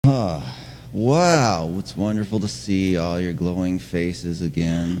Wow, it's wonderful to see all your glowing faces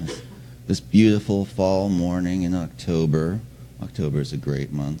again. This beautiful fall morning in October. October is a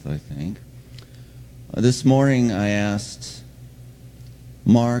great month, I think. This morning I asked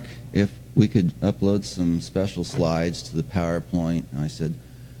Mark if we could upload some special slides to the PowerPoint. And I said,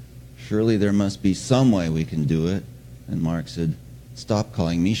 surely there must be some way we can do it. And Mark said, stop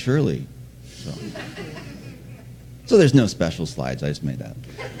calling me Shirley. So there's no special slides, I just made that.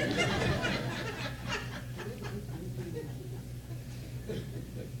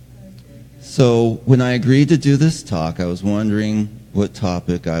 So when I agreed to do this talk, I was wondering what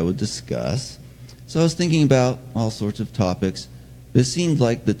topic I would discuss. So I was thinking about all sorts of topics. It seemed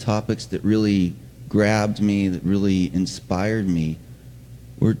like the topics that really grabbed me, that really inspired me,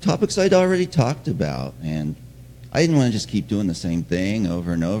 were topics I'd already talked about. And I didn't want to just keep doing the same thing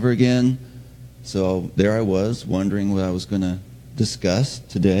over and over again. So there I was, wondering what I was going to discuss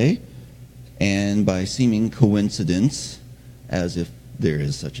today. And by seeming coincidence, as if there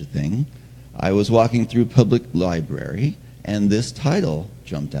is such a thing, I was walking through public library, and this title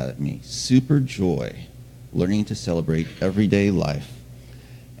jumped out at me, Super Joy, Learning to Celebrate Everyday Life.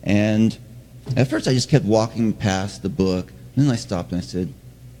 And at first I just kept walking past the book, and then I stopped and I said,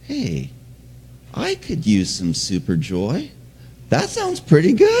 hey, I could use some super joy. That sounds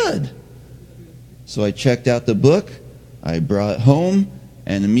pretty good. So I checked out the book, I brought it home,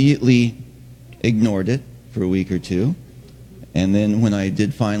 and immediately ignored it for a week or two. And then when I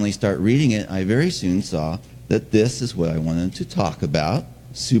did finally start reading it, I very soon saw that this is what I wanted to talk about,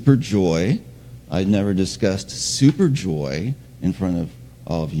 super joy. I'd never discussed super joy in front of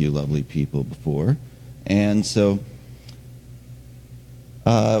all of you lovely people before. And so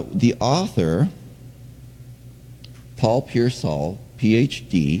the author, Paul Pearsall,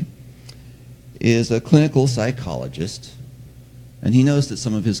 PhD, is a clinical psychologist, and he knows that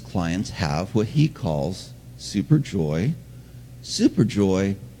some of his clients have what he calls super joy. Super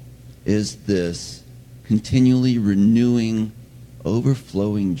joy is this continually renewing,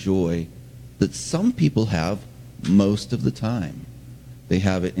 overflowing joy that some people have most of the time. They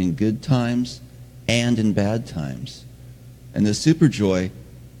have it in good times and in bad times. And the super joy,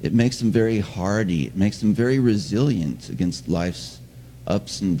 it makes them very hardy. It makes them very resilient against life's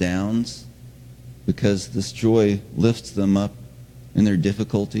ups and downs, because this joy lifts them up in their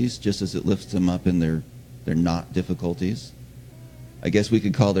difficulties just as it lifts them up in their not difficulties. I guess we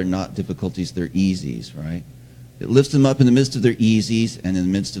could call their not difficulties their easies, right? It lifts them up in the midst of their easies and in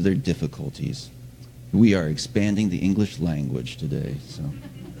the midst of their difficulties. We are expanding the English language today.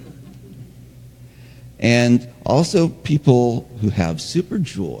 And also people who have super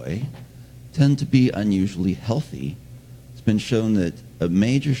joy tend to be unusually healthy. It's been shown that a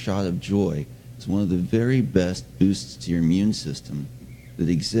major shot of joy is one of the very best boosts to your immune system that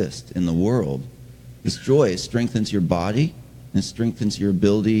exist in the world. This joy strengthens your body and strengthens your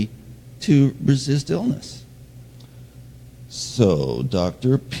ability to resist illness. So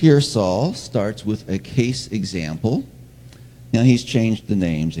Dr. Pearsall starts with a case example. Now he's changed the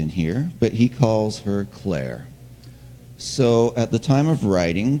names in here, but he calls her Claire. So at the time of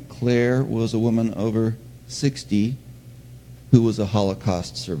writing, Claire was a woman over 60 who was a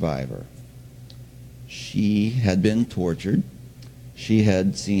Holocaust survivor. She had been tortured. She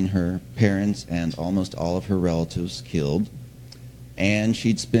had seen her parents and almost all of her relatives killed. And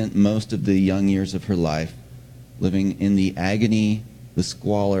she'd spent most of the young years of her life living in the agony, the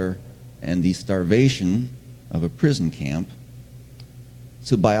squalor, and the starvation of a prison camp.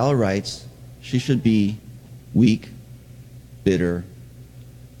 So by all rights, she should be weak, bitter,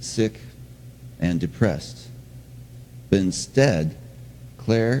 sick, and depressed. But instead,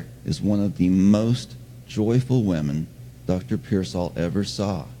 Claire is one of the most joyful women Dr. Pearsall ever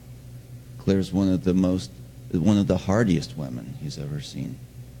saw. Claire's one of the hardiest women he's ever seen.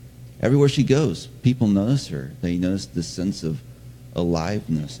 Everywhere she goes, people notice her. They notice the sense of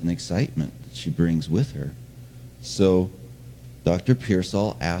aliveness and excitement that she brings with her. So Dr.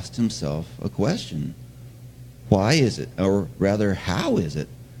 Pearsall asked himself a question. Why is it, or rather, how is it,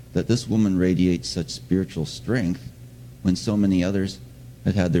 that this woman radiates such spiritual strength when so many others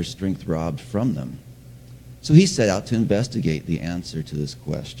had had their strength robbed from them? So he set out to investigate the answer to this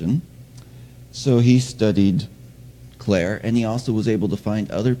question. So he studied Claire, and he also was able to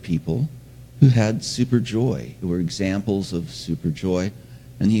find other people who had super joy, who were examples of super joy,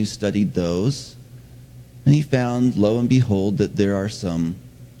 and he studied those, and he found, lo and behold, that there are some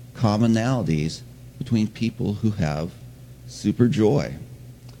commonalities between people who have super joy.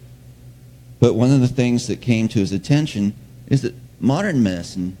 But one of the things that came to his attention is that modern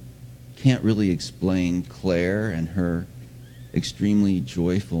medicine can't really explain Claire and her extremely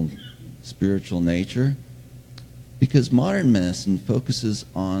joyful spiritual nature? Because modern medicine focuses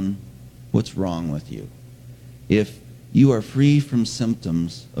on what's wrong with you. If you are free from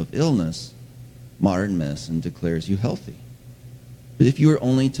symptoms of illness, modern medicine declares you healthy. But if you were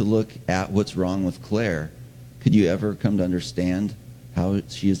only to look at what's wrong with Claire, could you ever come to understand how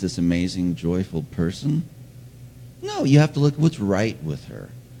she is this amazing, joyful person? No, you have to look at what's right with her.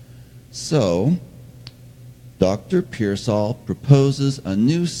 So, Dr. Pearsall proposes a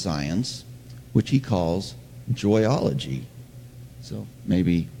new science, which he calls joyology. So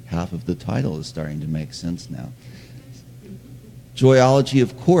maybe half of the title is starting to make sense now. Joyology,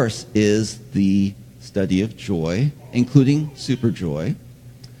 of course, is the study of joy, including superjoy.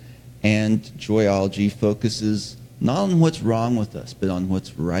 And joyology focuses not on what's wrong with us, but on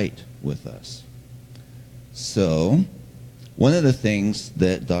what's right with us. So, one of the things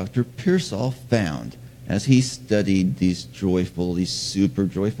that Dr. Pearsall found as he studied these super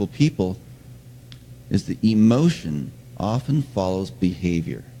joyful people is that emotion often follows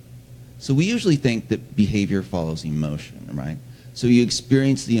behavior. So we usually think that behavior follows emotion, right? So you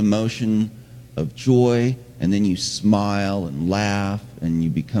experience the emotion of joy, and then you smile and laugh, and you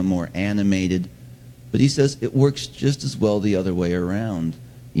become more animated. But he says it works just as well the other way around.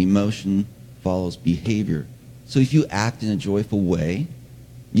 Emotion follows behavior. So if you act in a joyful way,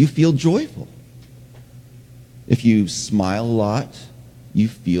 you feel joyful. If you smile a lot, you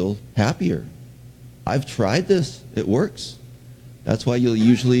feel happier. I've tried this. It works. That's why you'll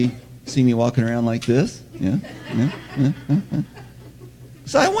usually see me walking around like this. Yeah.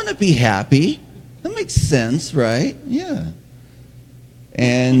 So I want to be happy. That makes sense, right? Yeah.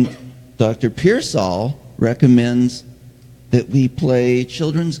 And Dr. Pearsall recommends that we play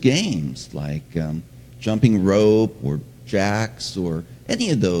children's games like jumping rope or jacks or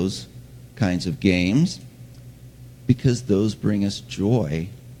any of those kinds of games because those bring us joy.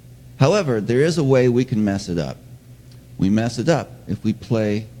 However, there is a way we can mess it up. We mess it up if we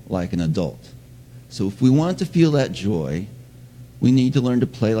play like an adult. So if we want to feel that joy, we need to learn to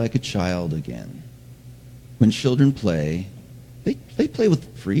play like a child again. When children play, they play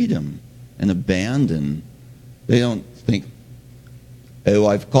with freedom and abandon. They don't think, oh,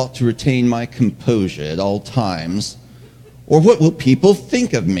 I've got to retain my composure at all times, or what will people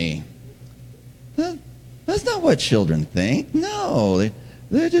think of me? That's not what children think. No,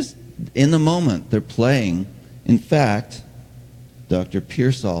 they're just in the moment. They're playing. In fact, Dr.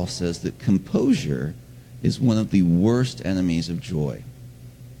 Pearsall says that composure is one of the worst enemies of joy.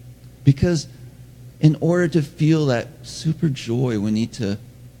 Because in order to feel that super joy, we need to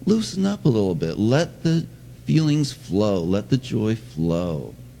loosen up a little bit. Let the feelings flow. Let the joy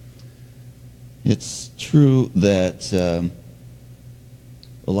flow. It's true that a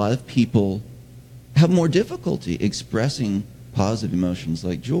lot of people have more difficulty expressing positive emotions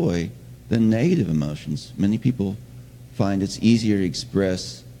like joy than negative emotions. Many people find it's easier to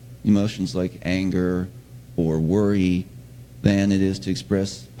express emotions like anger or worry than it is to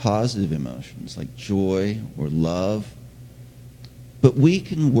express positive emotions like joy or love. But we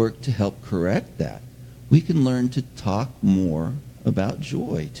can work to help correct that. We can learn to talk more about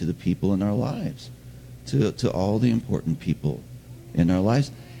joy to the people in our lives, to all the important people in our lives.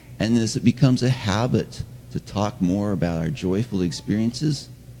 And as it becomes a habit to talk more about our joyful experiences,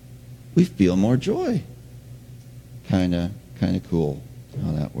 we feel more joy. Kind of cool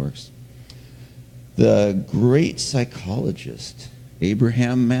how that works. The great psychologist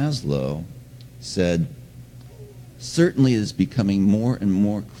Abraham Maslow said, certainly it is becoming more and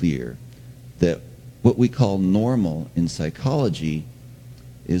more clear that what we call normal in psychology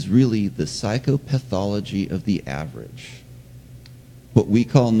is really the psychopathology of the average. What we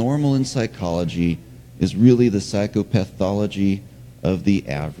call normal in psychology is really the psychopathology of the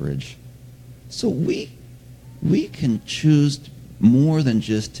average. So we can choose more than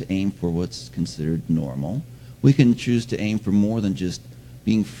just to aim for what's considered normal. We can choose to aim for more than just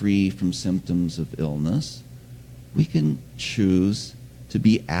being free from symptoms of illness. We can choose to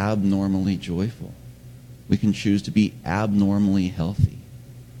be abnormally joyful. We can choose to be abnormally healthy.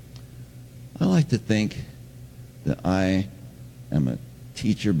 I like to think that I am a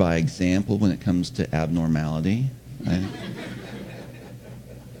teacher by example when it comes to abnormality.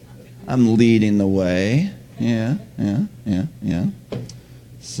 I'm leading the way. Yeah.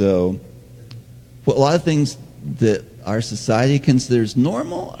 So, a lot of things that our society considers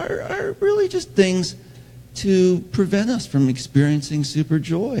normal are really just things to prevent us from experiencing super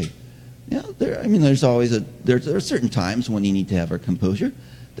joy. Yeah, there's always there are certain times when you need to have our composure.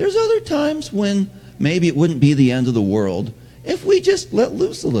 There's other times when maybe it wouldn't be the end of the world if we just let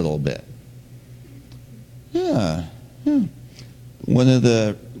loose a little bit. Yeah.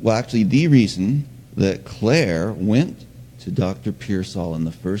 the reason that Claire went to Dr. Pearsall in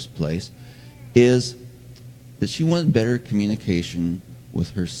the first place is that she wanted better communication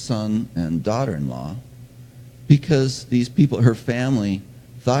with her son and daughter-in-law, because these people, her family,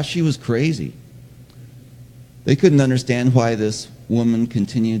 thought she was crazy. They couldn't understand why this woman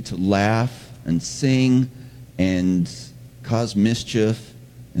continued to laugh and sing and cause mischief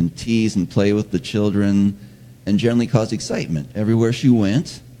and tease and play with the children and generally cause excitement everywhere she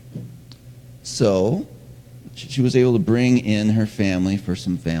went. So she was able to bring in her family for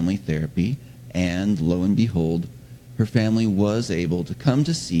some family therapy, and lo and behold, her family was able to come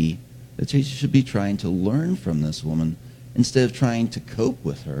to see that she should be trying to learn from this woman instead of trying to cope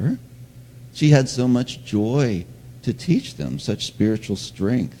with her. She had so much joy to teach them, such spiritual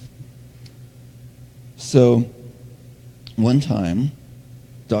strength. So one time,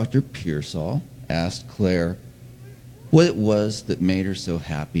 Dr. Pearsall asked Claire what it was that made her so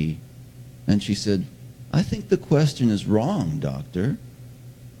happy, and she said, "I think the question is wrong, doctor.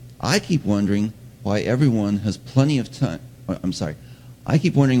 I keep wondering why everyone has plenty of time. I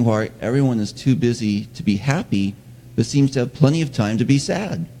keep wondering why everyone is too busy to be happy, but seems to have plenty of time to be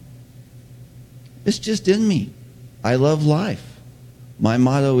sad. It's just in me. I love life. My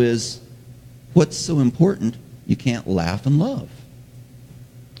motto is, what's so important you can't laugh and love?"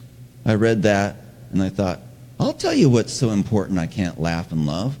 I read that and I thought, I'll tell you what's so important I can't laugh and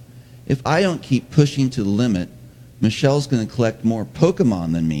love. If I don't keep pushing to the limit, Michelle's going to collect more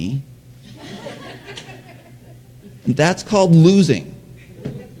Pokemon than me. And that's called losing.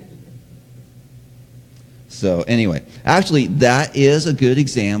 So anyway, actually that is a good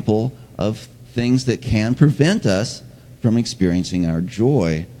example of things that can prevent us from experiencing our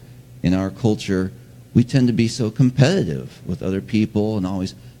joy. In our culture, we tend to be so competitive with other people and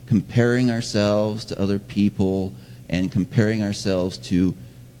always comparing ourselves to other people and comparing ourselves to,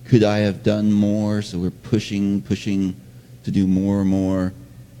 could I have done more? So we're pushing to do more and more.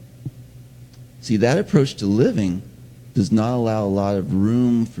 See, that approach to living does not allow a lot of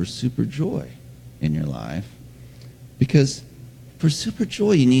room for super joy in your life, because for super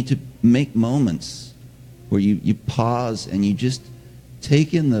joy you need to make moments where you pause and you just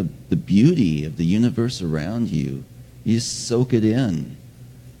take in the beauty of the universe around you. You just soak it in.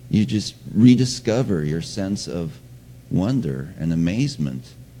 You just rediscover your sense of wonder and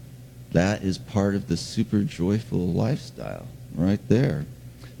amazement. That is part of the super joyful lifestyle right there.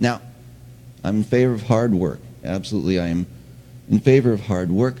 Now, I'm in favor of hard work. Absolutely, I am in favor of hard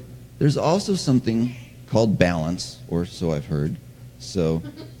work. There's also something called balance, or so I've heard. So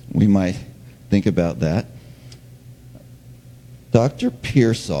we might think about that. Dr.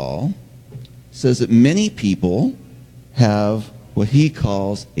 Pearsall says that many people have what he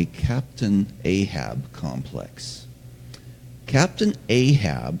calls a Captain Ahab complex. Captain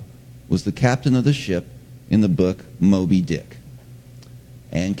Ahab was the captain of the ship in the book Moby Dick.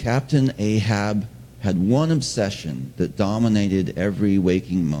 And Captain Ahab had one obsession that dominated every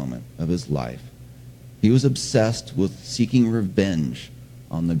waking moment of his life. He was obsessed with seeking revenge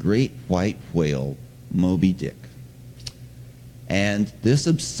on the great white whale, Moby Dick. And this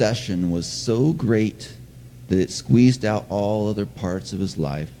obsession was so great that it squeezed out all other parts of his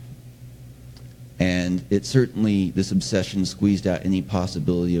life. And this obsession squeezed out any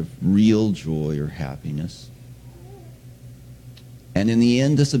possibility of real joy or happiness. And in the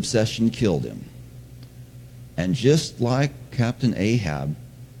end, this obsession killed him. And just like Captain Ahab,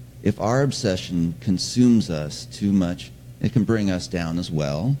 if our obsession consumes us too much, it can bring us down as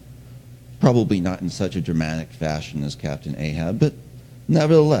well. Probably not in such a dramatic fashion as Captain Ahab, but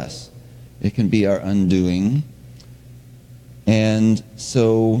nevertheless, it can be our undoing. And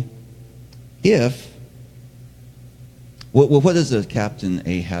so, what does a Captain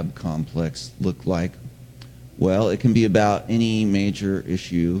Ahab complex look like? Well, it can be about any major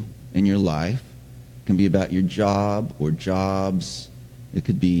issue in your life. It can be about your job or jobs. It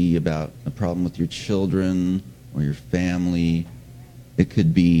could be about a problem with your children or your family. It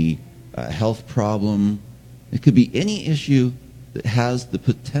could be a health problem. It could be any issue that has the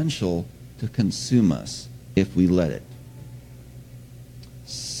potential to consume us if we let it.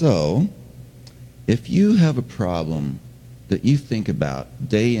 So, if you have a problem that you think about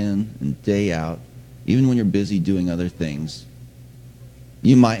day in and day out, even when you're busy doing other things,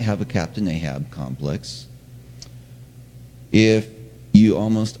 you might have a Captain Ahab complex. If you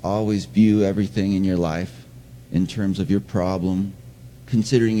almost always view everything in your life in terms of your problem,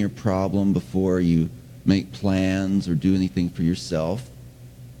 considering your problem before you make plans or do anything for yourself,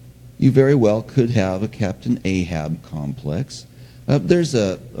 you very well could have a Captain Ahab complex. There's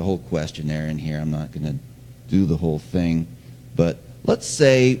a whole questionnaire in here. I'm not going to do the whole thing. but let's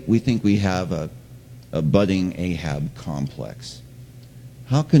say we think we have a budding Ahab complex.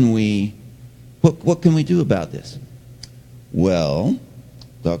 How can we, what can we do about this? Well,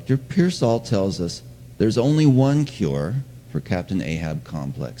 Dr. Pearsall tells us there's only one cure for Captain Ahab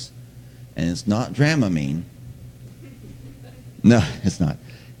complex, and it's not Dramamine. No, it's not.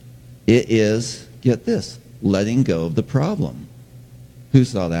 It is, get this, letting go of the problem. Who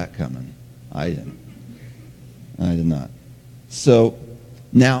saw that coming? I didn't. I did not. So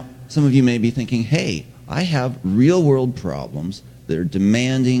now some of you may be thinking, hey, I have real-world problems that are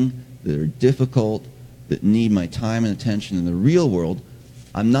demanding, that are difficult, that need my time and attention in the real world.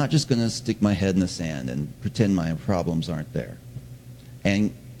 I'm not just going to stick my head in the sand and pretend my problems aren't there.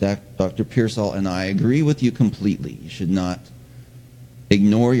 And Dr. Pearsall and I agree with you completely. You should not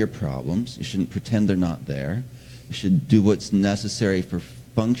ignore your problems. You shouldn't pretend they're not there. You should do what's necessary for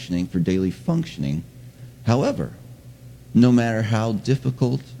functioning, for daily functioning. However, no matter how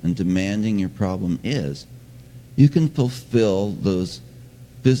difficult and demanding your problem is, you can fulfill those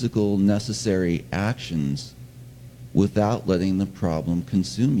physical necessary actions without letting the problem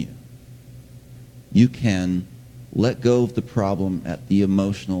consume you. You can let go of the problem at the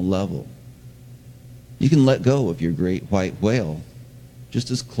emotional level. You can let go of your great white whale,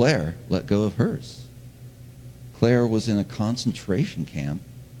 just as Claire let go of hers. Claire was in a concentration camp,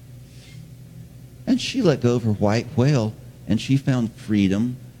 and she let go of her white whale, and she found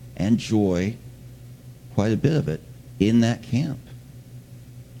freedom and joy, quite a bit of it, in that camp.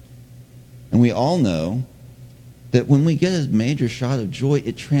 And we all know that when we get a major shot of joy,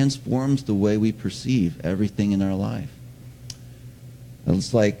 it transforms the way we perceive everything in our life.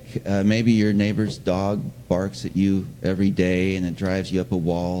 It's like maybe your neighbor's dog barks at you every day and it drives you up a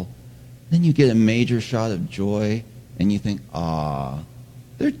wall. Then you get a major shot of joy and you think,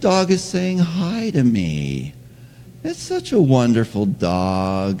 their dog is saying hi to me. It's such a wonderful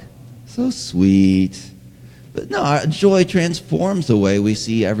dog, so sweet. But no, our joy transforms the way we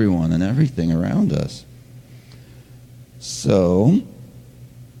see everyone and everything around us. So,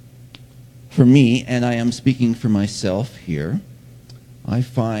 for me, and I am speaking for myself here, I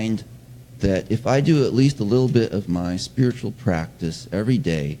find that if I do at least a little bit of my spiritual practice every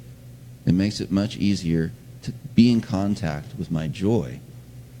day, it makes it much easier to be in contact with my joy.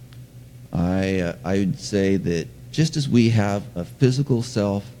 I would say that just as we have a physical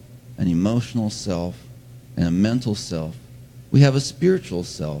self, an emotional self, and a mental self, we have a spiritual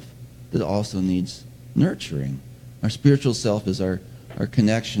self that also needs nurturing. Our spiritual self is our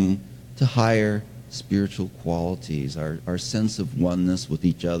connection to higher spiritual qualities, our sense of oneness with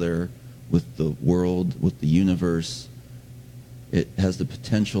each other, with the world, with the universe. It has the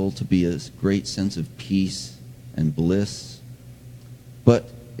potential to be a great sense of peace and bliss. But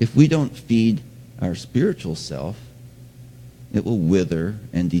if we don't feed our spiritual self, it will wither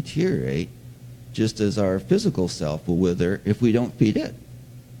and deteriorate, just as our physical self will wither if we don't feed it.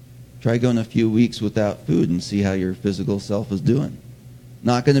 Try going a few weeks without food and see how your physical self is doing.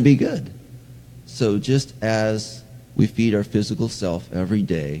 Not going to be good. So just as we feed our physical self every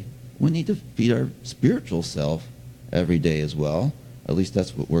day, we need to feed our spiritual self every day as well. At least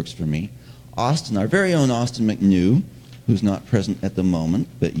that's what works for me. Austin, our very own Austin McNew, who's not present at the moment,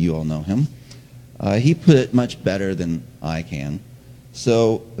 but you all know him, he put it much better than I can.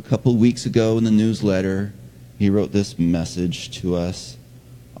 So a couple weeks ago in the newsletter, he wrote this message to us.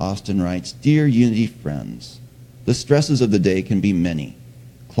 Austin writes, "Dear Unity friends, the stresses of the day can be many.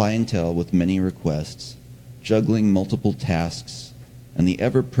 Clientele with many requests, juggling multiple tasks, and the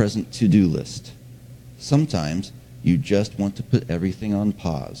ever-present to-do list. Sometimes you just want to put everything on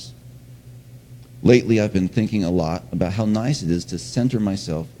pause. Lately, I've been thinking a lot about how nice it is to center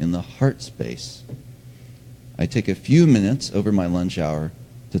myself in the heart space. I take a few minutes over my lunch hour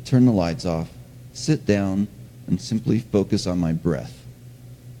to turn the lights off, sit down, and simply focus on my breath.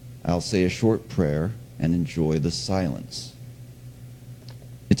 I'll say a short prayer and enjoy the silence.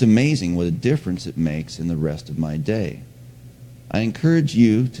 It's amazing what a difference it makes in the rest of my day. I encourage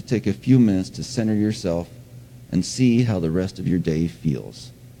you to take a few minutes to center yourself and see how the rest of your day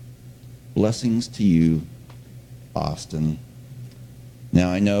feels. Blessings to you, Austin." Now,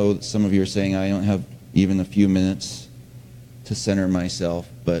 I know some of you are saying I don't have even a few minutes to center myself,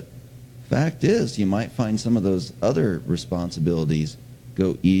 but fact is, you might find some of those other responsibilities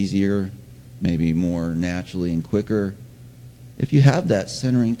go easier, maybe more naturally and quicker, if you have that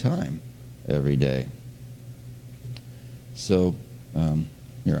centering time every day. So,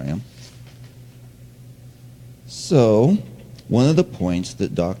 here I am. So, one of the points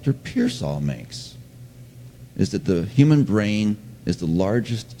that Dr. Pearsall makes is that the human brain is the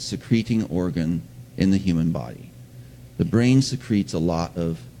largest secreting organ in the human body. the brain secretes a lot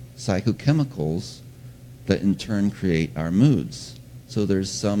of psychochemicals that in turn create our moods. So there's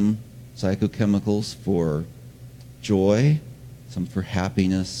some psychochemicals for joy, some for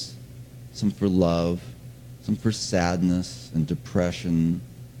happiness, some for love, some for sadness and depression,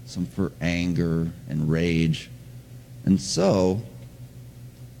 some for anger and rage. And so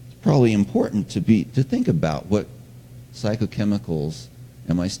it's probably important to think about what psychochemicals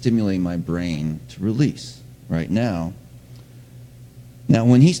am I stimulating my brain to release right now. Now,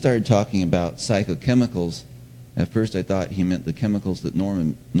 when he started talking about psychochemicals, at first I thought he meant the chemicals that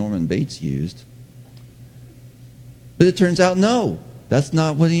Norman Bates used. But it turns out, no, that's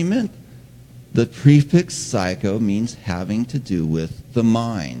not what he meant. The prefix psycho means having to do with the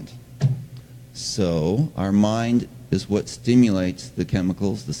mind. So our mind is what stimulates the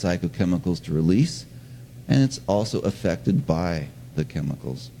chemicals, the psychochemicals to release, and it's also affected by the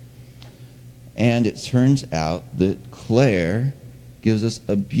chemicals. And it turns out that Claire gives us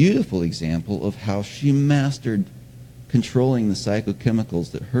a beautiful example of how she mastered controlling the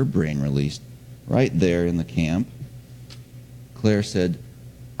psychochemicals that her brain released right there in the camp. Claire said,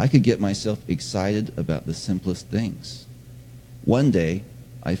 I could get myself excited about the simplest things. One day,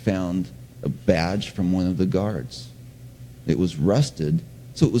 I found a badge from one of the guards. It was rusted,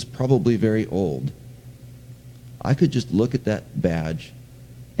 so it was probably very old. I could just look at that badge,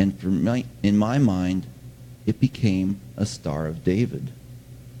 and in my mind, it became a Star of David.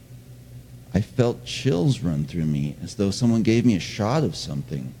 I felt chills run through me as though someone gave me a shot of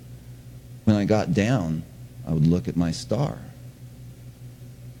something. When I got down, I would look at my star.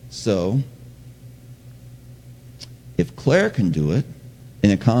 So, if Claire can do it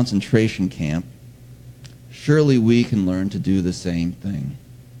in a concentration camp, surely we can learn to do the same thing.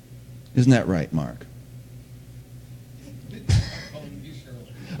 Isn't that right, Mark?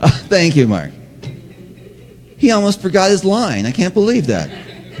 Thank you, Mark. He almost forgot his line. I can't believe that.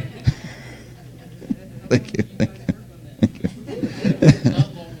 Thank you. Thank you.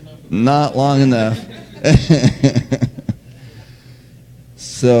 Not long enough.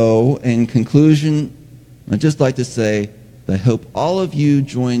 So, in conclusion, I'd just like to say that I hope all of you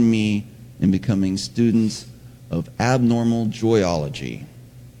join me in becoming students of abnormal joyology.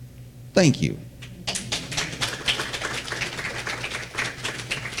 Thank you.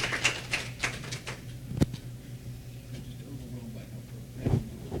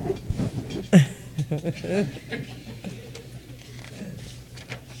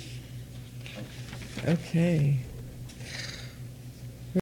 Okay.